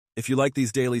If you like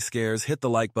these daily scares, hit the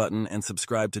like button and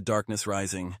subscribe to Darkness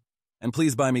Rising. And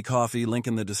please buy me coffee, link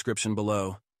in the description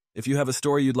below. If you have a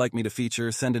story you'd like me to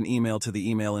feature, send an email to the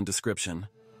email in description.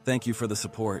 Thank you for the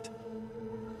support.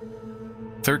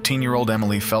 13-year-old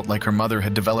Emily felt like her mother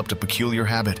had developed a peculiar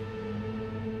habit.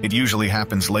 It usually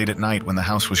happens late at night when the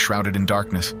house was shrouded in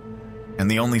darkness,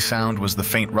 and the only sound was the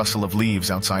faint rustle of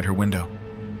leaves outside her window.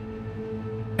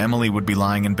 Emily would be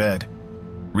lying in bed,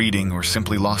 reading or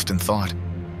simply lost in thought,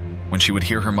 when she would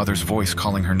hear her mother's voice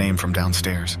calling her name from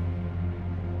downstairs.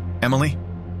 "Emily?"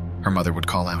 her mother would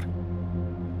call out.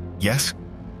 "Yes?"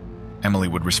 Emily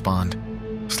would respond,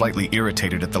 slightly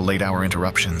irritated at the late-hour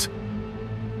interruptions.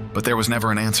 But there was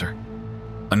never an answer.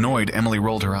 Annoyed, Emily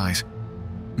rolled her eyes.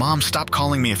 "Mom, stop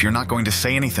calling me if you're not going to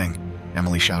say anything,"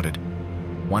 Emily shouted.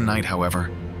 One night, however,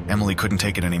 Emily couldn't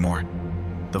take it anymore.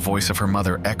 The voice of her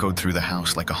mother echoed through the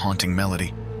house like a haunting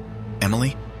melody.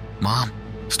 "Emily? Mom,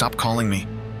 stop calling me,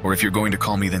 or if you're going to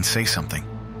call me, then say something."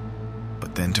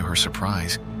 But then, to her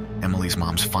surprise, Emily's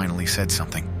mom finally said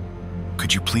something.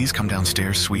 "Could you please come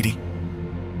downstairs, sweetie?"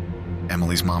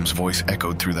 Emily's mom's voice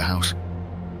echoed through the house.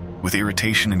 With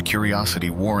irritation and curiosity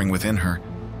warring within her,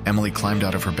 Emily climbed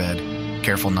out of her bed,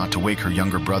 careful not to wake her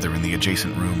younger brother in the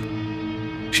adjacent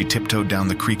room. She tiptoed down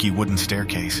the creaky wooden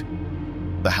staircase.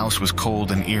 The house was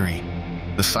cold and eerie,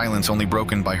 the silence only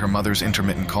broken by her mother's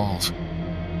intermittent calls.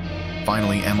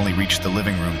 Finally, Emily reached the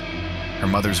living room. Her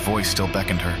mother's voice still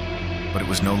beckoned her, but it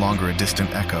was no longer a distant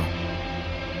echo.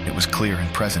 It was clear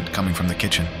and present, coming from the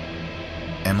kitchen.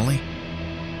 "Emily?"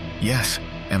 "Yes,"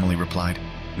 Emily replied,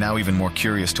 now even more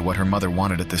curious to what her mother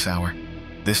wanted at this hour.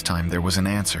 This time there was an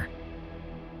answer.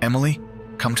 "Emily,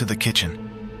 come to the kitchen."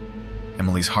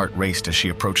 Emily's heart raced as she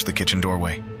approached the kitchen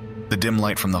doorway. The dim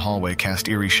light from the hallway cast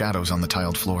eerie shadows on the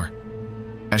tiled floor.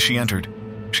 As she entered,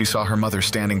 she saw her mother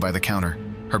standing by the counter,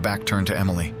 her back turned to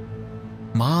Emily.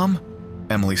 "Mom?"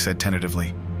 Emily said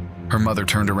tentatively. Her mother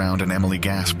turned around and Emily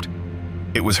gasped.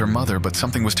 It was her mother, but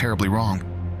something was terribly wrong.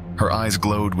 Her eyes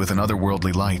glowed with an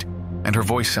otherworldly light, and her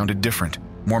voice sounded different,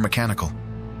 more mechanical.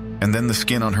 And then the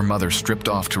skin on her mother stripped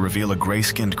off to reveal a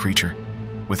gray-skinned creature,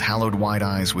 with hallowed wide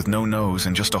eyes with no nose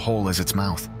and just a hole as its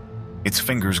mouth. Its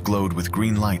fingers glowed with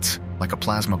green lights, like a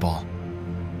plasma ball.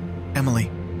 "Emily,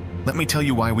 let me tell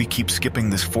you why we keep skipping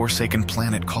this forsaken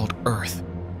planet called Earth,"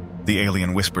 the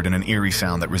alien whispered in an eerie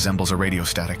sound that resembles a radio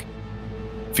static.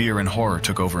 Fear and horror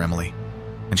took over Emily,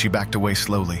 and she backed away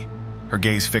slowly, her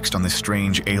gaze fixed on this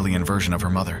strange alien version of her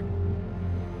mother.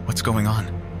 "What's going on?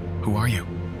 Who are you?"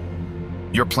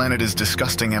 "Your planet is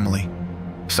disgusting, Emily.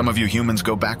 Some of you humans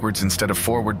go backwards instead of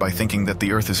forward by thinking that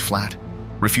the Earth is flat,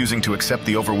 refusing to accept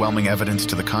the overwhelming evidence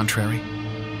to the contrary.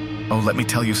 Oh, let me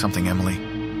tell you something, Emily.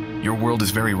 Your world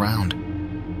is very round.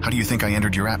 How do you think I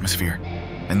entered your atmosphere?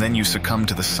 And then you succumb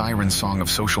to the siren song of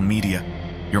social media,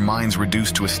 your minds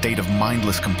reduced to a state of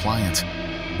mindless compliance,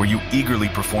 where you eagerly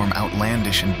perform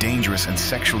outlandish and dangerous and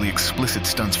sexually explicit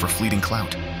stunts for fleeting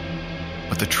clout.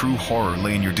 But the true horror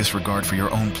lay in your disregard for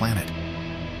your own planet.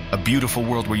 A beautiful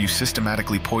world where you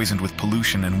systematically poisoned with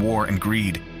pollution and war and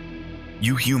greed.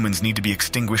 You humans need to be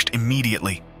extinguished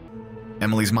immediately."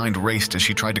 Emily's mind raced as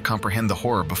she tried to comprehend the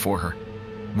horror before her.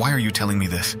 "Why are you telling me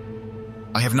this?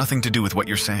 I have nothing to do with what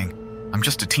you're saying. I'm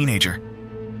just a teenager."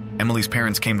 Emily's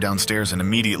parents came downstairs and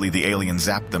immediately the alien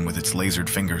zapped them with its lasered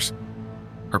fingers.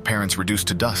 Her parents reduced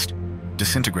to dust,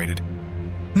 disintegrated.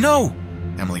 "No!"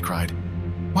 Emily cried.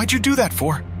 "Why'd you do that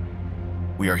for?"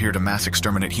 "We are here to mass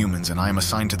exterminate humans, and I am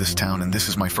assigned to this town, and this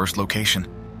is my first location.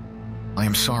 I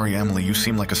am sorry, Emily, you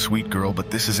seem like a sweet girl, but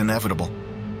this is inevitable.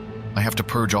 I have to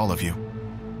purge all of you."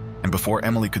 And before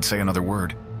Emily could say another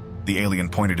word, the alien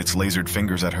pointed its lasered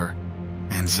fingers at her,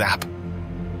 and zap.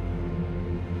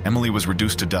 Emily was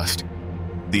reduced to dust.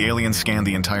 The alien scanned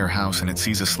the entire house and it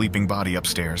sees a sleeping body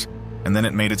upstairs, and then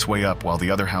it made its way up while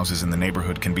the other houses in the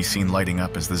neighborhood can be seen lighting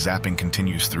up as the zapping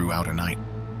continues throughout a night.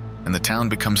 And the town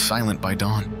becomes silent by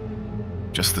dawn.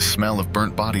 Just the smell of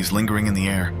burnt bodies lingering in the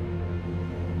air,